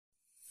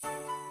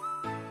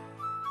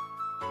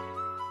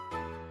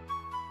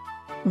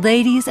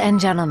Ladies and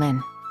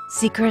gentlemen,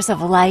 seekers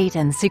of light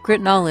and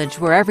secret knowledge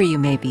wherever you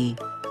may be,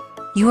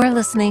 you are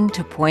listening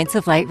to Points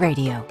of Light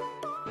Radio,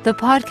 the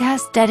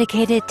podcast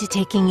dedicated to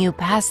taking you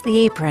past the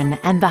apron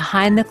and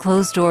behind the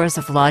closed doors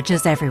of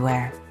lodges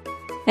everywhere.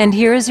 And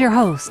here is your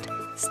host,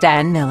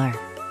 Stan Miller.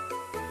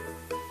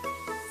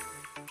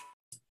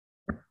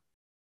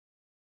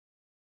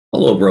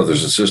 Hello,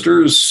 brothers and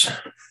sisters.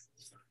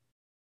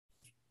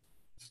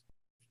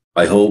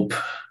 I hope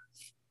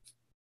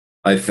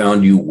I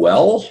found you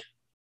well.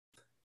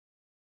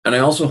 And I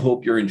also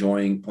hope you're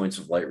enjoying Points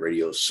of Light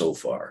Radio so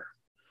far.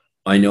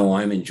 I know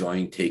I'm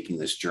enjoying taking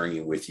this journey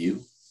with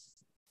you.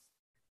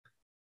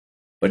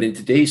 But in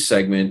today's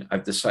segment,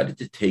 I've decided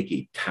to take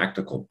a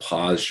tactical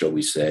pause, shall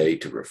we say,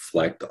 to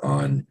reflect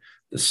on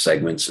the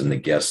segments and the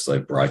guests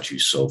I've brought you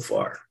so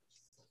far.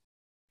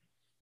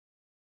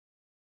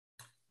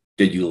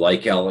 Did you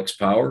like Alex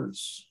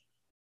Powers?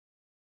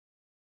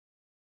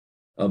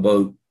 How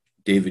about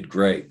David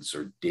Greggs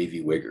or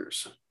Davey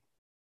Wiggers?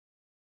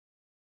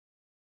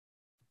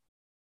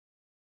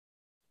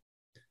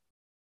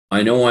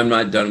 I know I'm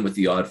not done with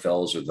the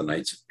Oddfellows or the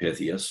Knights of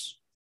Pythias.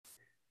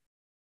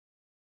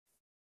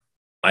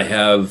 I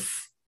have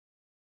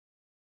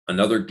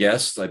another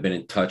guest I've been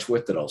in touch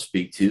with that I'll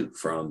speak to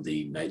from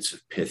the Knights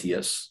of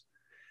Pythias.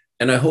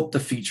 And I hope to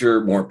feature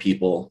more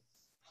people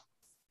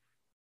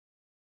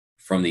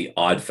from the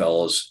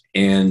Oddfellows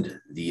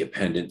and the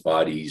appendant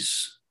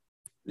bodies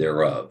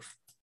thereof.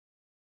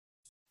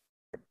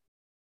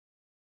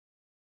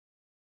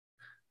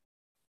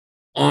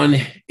 On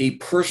a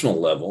personal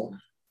level,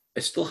 I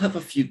still have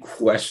a few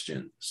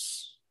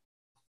questions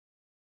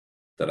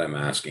that I'm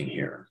asking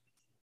here.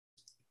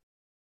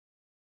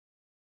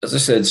 As I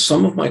said,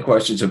 some of my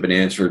questions have been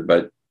answered,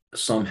 but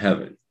some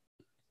haven't.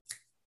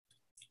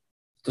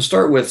 To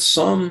start with,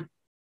 some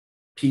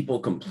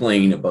people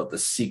complain about the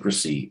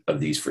secrecy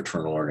of these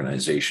fraternal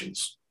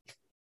organizations.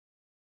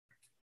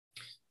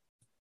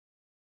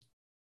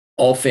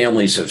 All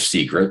families have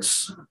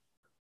secrets,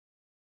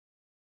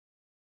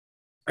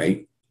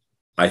 right?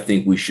 I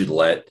think we should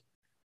let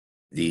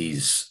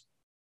these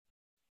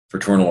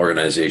fraternal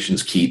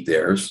organizations keep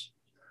theirs.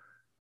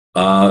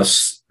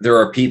 There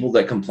are people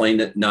that complain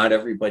that not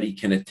everybody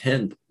can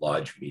attend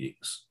lodge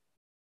meetings.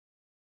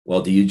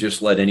 Well, do you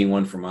just let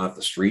anyone from off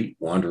the street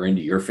wander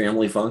into your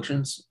family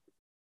functions?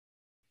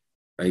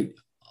 Right?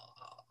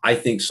 I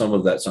think some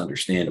of that's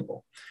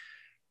understandable.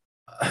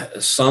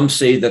 Some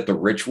say that the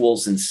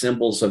rituals and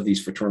symbols of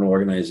these fraternal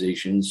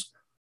organizations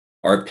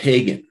are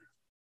pagan.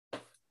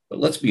 But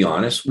let's be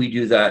honest, we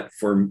do that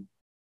for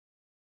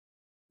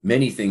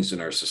many things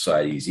in our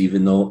societies,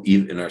 even those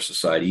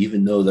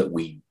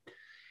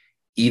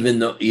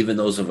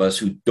of us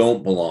who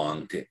don't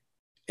belong to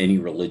any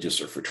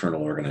religious or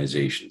fraternal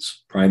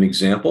organizations. Prime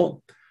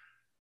example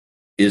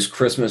is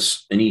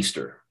Christmas and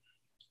Easter.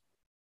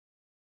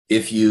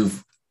 If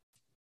you've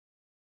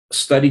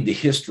studied the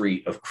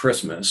history of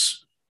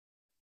Christmas,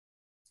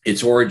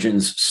 its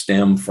origins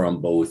stem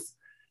from both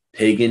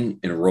pagan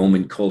and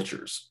Roman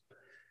cultures.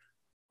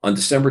 On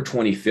December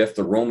 25th,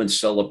 the Romans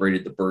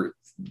celebrated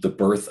the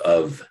birth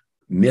of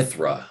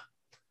Mithra,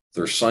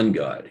 their sun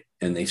god,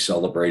 and they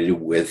celebrated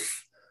with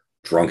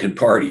drunken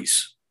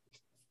parties.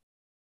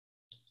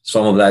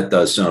 Some of that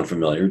does sound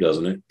familiar,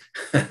 doesn't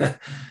it?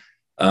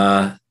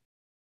 The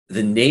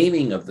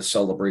naming of the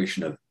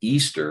celebration of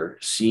Easter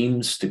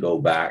seems to go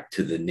back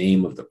to the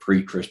name of the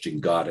pre-Christian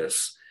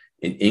goddess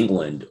in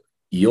England,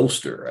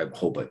 Eostre. I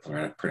hope I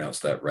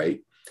pronounced that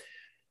right.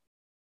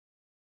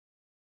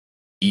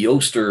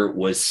 Eostre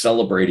was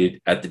celebrated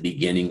at the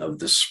beginning of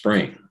the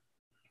spring.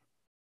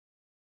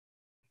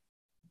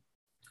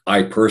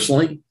 I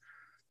personally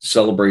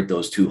celebrate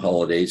those two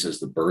holidays as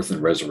the birth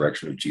and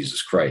resurrection of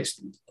Jesus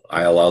Christ.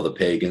 I allow the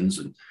pagans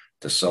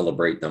to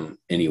celebrate them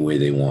any way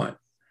they want.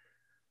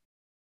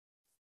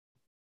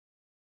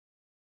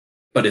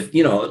 But if,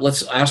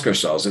 let's ask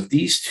ourselves, if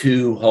these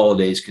two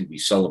holidays can be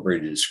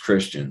celebrated as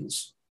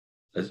Christians,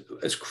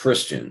 as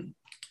Christian,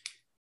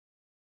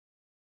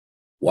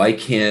 why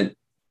can't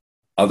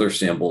other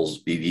symbols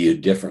be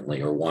viewed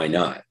differently, or why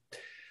not?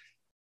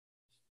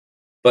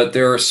 But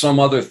there are some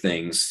other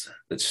things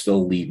that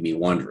still leave me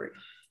wondering.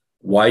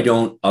 Why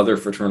don't other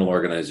fraternal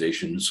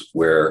organizations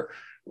wear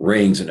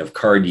rings and have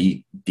car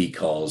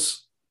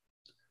decals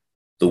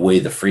the way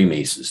the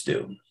Freemasons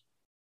do?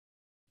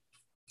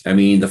 I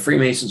mean, the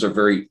Freemasons are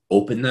very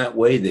open that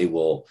way.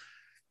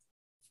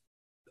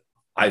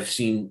 I've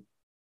seen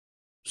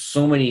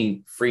so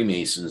many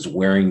Freemasons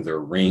wearing their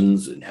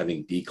rings and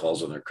having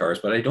decals on their cars,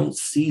 but I don't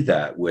see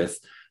that with,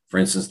 for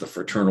instance, the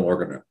fraternal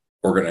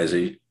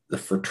organization, the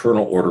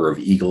Fraternal Order of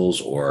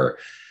Eagles, or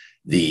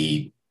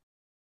the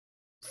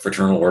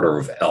Fraternal Order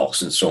of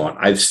Elks, and so on.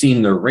 I've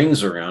seen their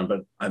rings around,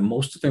 but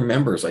most of their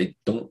members, I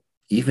don't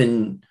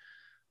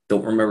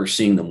remember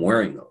seeing them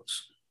wearing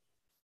those.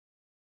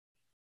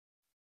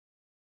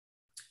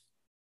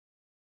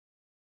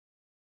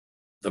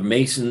 The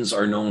Masons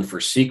are known for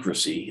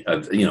secrecy.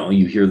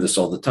 You hear this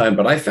all the time,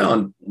 but I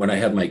found when I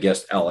had my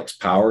guest Alex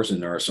Powers,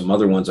 and there are some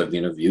other ones I've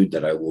interviewed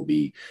that I will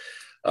be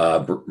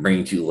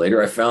bringing to you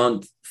later, I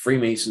found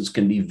Freemasons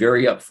can be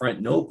very upfront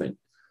and open.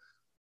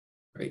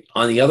 Right.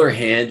 On the other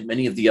hand,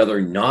 many of the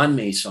other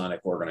non-Masonic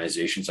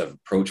organizations I've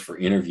approached for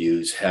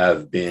interviews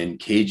have been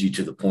cagey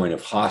to the point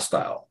of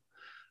hostile.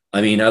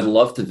 I mean, I'd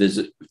love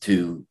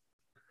to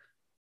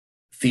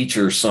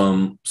feature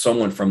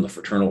someone from the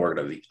Fraternal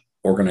Order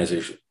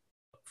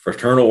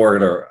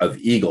of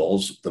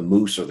Eagles, the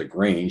Moose or the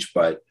Grange,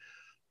 but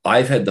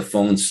I've had the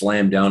phone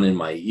slammed down in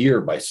my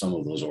ear by some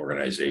of those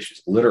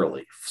organizations,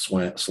 literally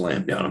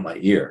slammed down in my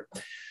ear.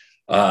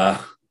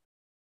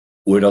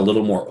 Would a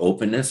little more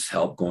openness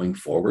help going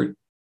forward?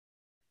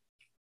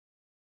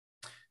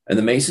 And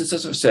the Masons,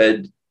 as I've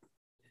said,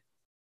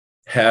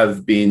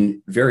 have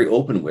been very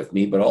open with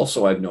me, but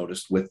also I've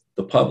noticed with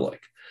the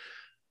public.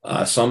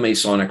 Some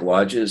Masonic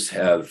lodges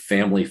have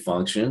family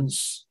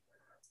functions,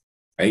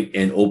 right,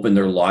 and open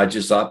their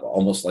lodges up,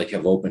 almost like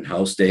have open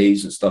house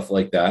days and stuff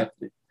like that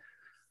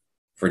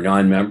for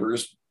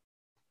non-members.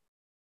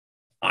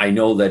 I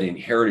know that in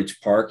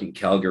Heritage Park in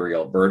Calgary,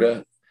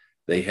 Alberta,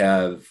 they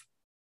have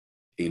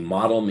a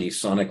model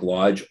Masonic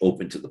lodge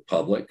open to the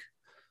public.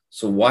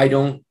 So why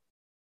don't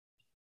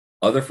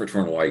other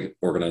fraternal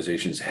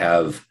organizations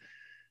have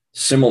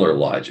similar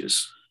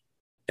lodges?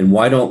 And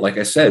why don't, like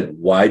I said,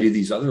 why do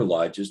these other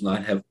lodges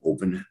not have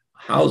open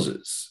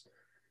houses?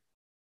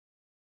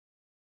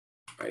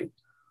 Right.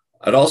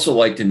 I'd also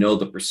like to know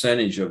the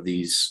percentage of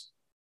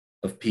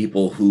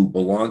people who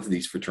belong to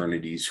these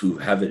fraternities who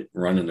have it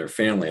run in their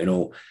family. I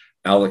know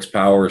Alex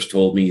Powers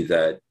told me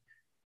that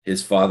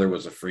his father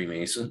was a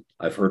Freemason.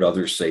 I've heard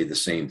others say the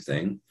same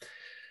thing.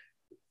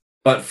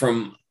 But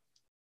from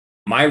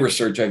my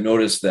research, I've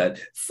noticed that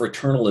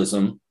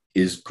fraternalism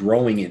is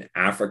growing in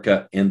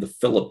Africa and the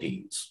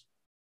Philippines.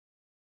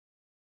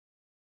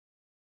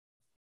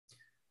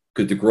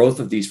 Could the growth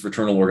of these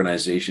fraternal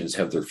organizations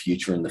have their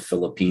future in the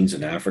Philippines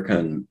and Africa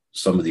and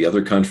some of the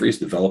other countries,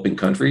 developing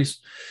countries?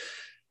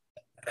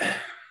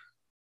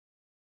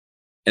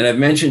 And I've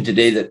mentioned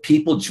today that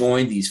people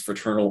join these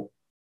fraternal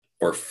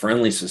or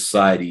friendly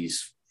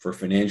societies for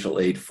financial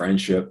aid,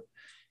 friendship,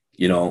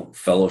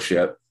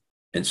 fellowship,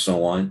 and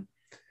so on.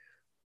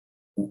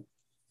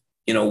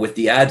 With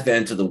the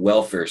advent of the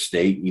welfare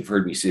state, you've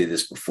heard me say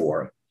this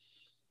before,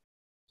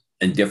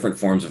 and different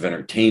forms of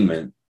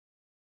entertainment,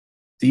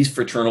 these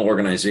fraternal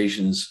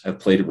organizations have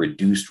played a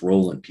reduced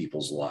role in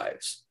people's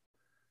lives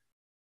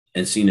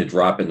and seen a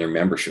drop in their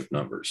membership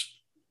numbers.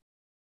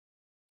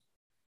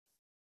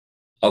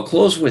 I'll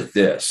close with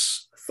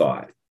this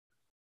thought.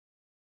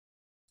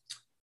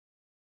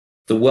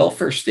 The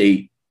welfare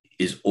state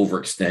is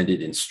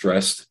overextended and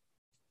stressed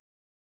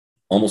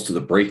almost to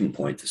the breaking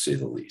point, to say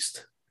the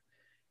least.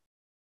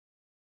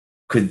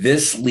 Could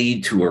this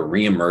lead to a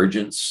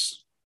reemergence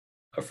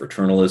of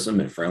fraternalism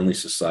and friendly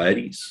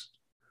societies?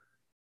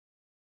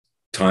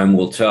 Time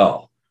will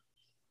tell.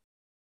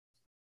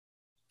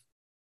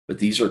 But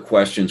these are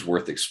questions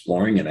worth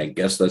exploring, and I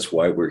guess that's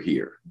why we're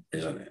here,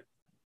 isn't it?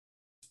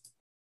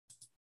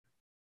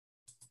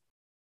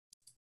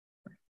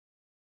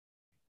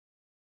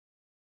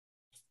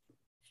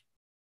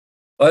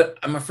 But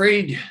I'm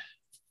afraid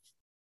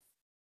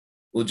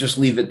we'll just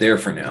leave it there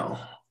for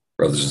now,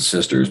 brothers and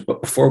sisters.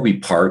 But before we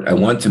part, I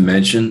want to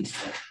mention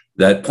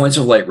that Points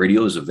of Light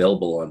Radio is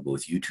available on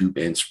both YouTube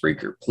and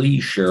Spreaker.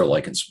 Please share,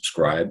 like, and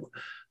subscribe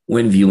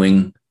when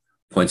viewing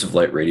Points of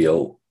Light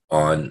Radio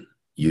on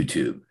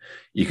YouTube.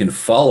 You can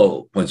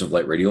follow Points of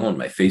Light Radio on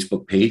my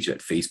Facebook page at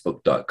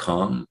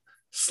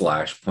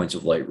facebook.com/Points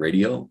of Light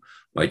Radio.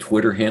 My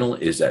Twitter handle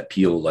is at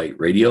PO Light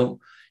Radio.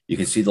 You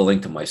can see the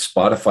link to my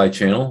Spotify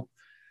channel,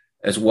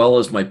 as well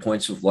as my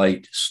Points of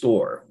Light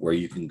store, where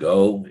you can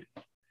go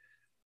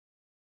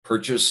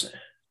purchase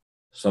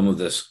some of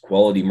this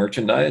quality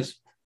merchandise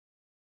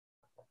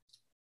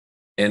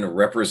and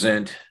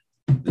represent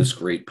this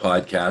great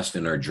podcast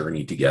in our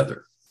journey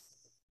together.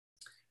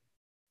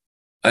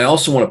 I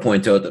also want to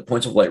point out that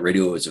Points of Light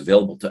Radio is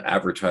available to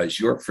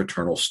advertise your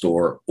fraternal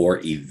store or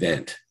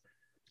event.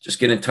 Just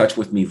get in touch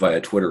with me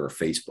via Twitter or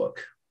Facebook.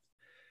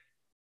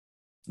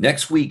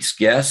 Next week's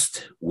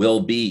guest will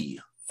be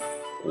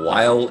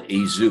Lyle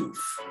Azuf.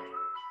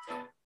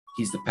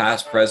 He's the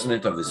past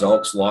president of his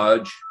Elks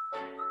Lodge,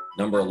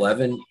 number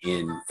 11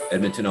 in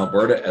Edmonton,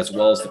 Alberta, as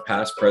well as the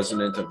past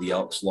president of the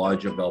Elks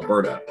Lodge of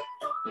Alberta.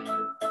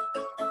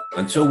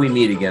 Until we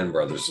meet again,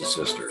 brothers and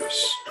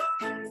sisters,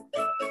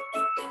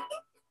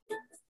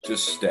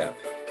 just step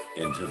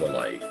into the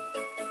light.